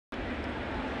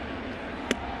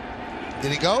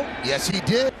Did he go? Yes, he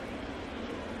did.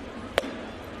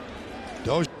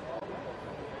 Dozier.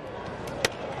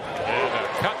 And a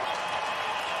cut.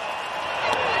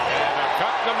 And a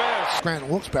cut and a miss. Grant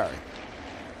Wilkes-Barre.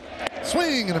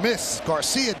 Swing and a miss.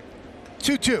 Garcia.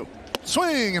 2-2.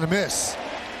 Swing and a miss.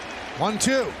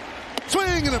 1-2.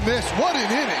 Swing and a miss. What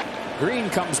an inning.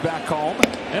 Green comes back home,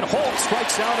 and Holt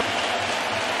strikes out.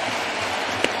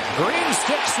 Green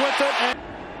sticks with it.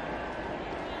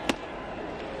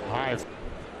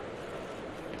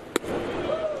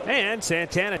 And And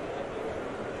Santana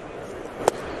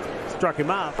struck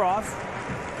him out.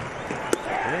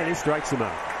 And he strikes him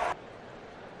out.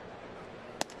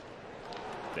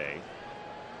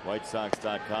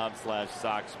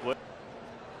 WhiteSox.com/SoxSplit.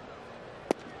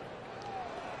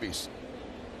 Peace.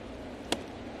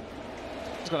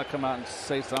 He's going to come out and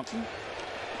say something.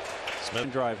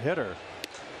 Smith Drive hitter.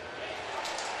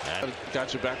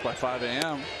 got you back by 5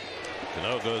 a.m.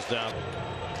 Cano goes down.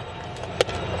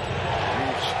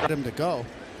 Him to go.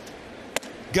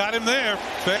 Got him there.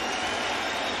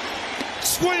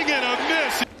 Swing and a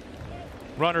miss.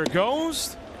 Runner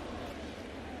goes.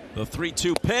 The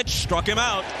 3-2 pitch struck him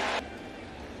out.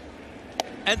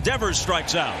 And Devers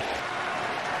strikes out.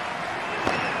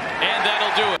 And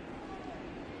that'll do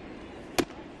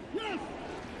it.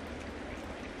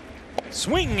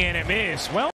 Swing and a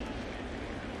miss. Well,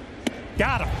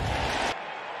 got him.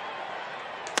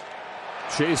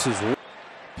 chases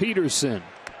Peterson.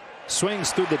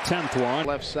 Swings through the 10th one.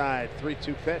 Left side,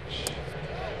 3-2 pitch.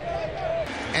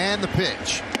 And the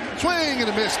pitch. Swing and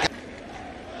a miss.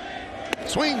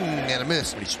 Swing and a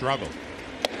miss. He struggled.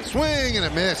 Swing and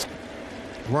a miss.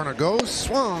 Runner goes.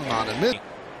 Swung on a miss.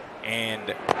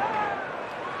 And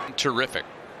terrific.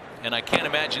 And I can't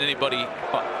imagine anybody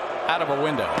out of a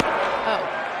window.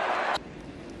 Oh.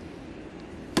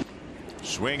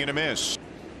 Swing and a miss.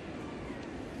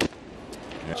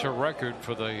 It's a record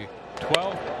for the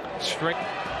 12th straight.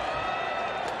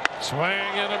 Swing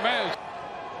and a miss.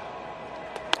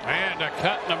 And a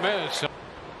cut and a miss.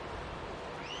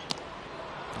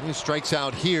 He strikes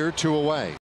out here, 2 away.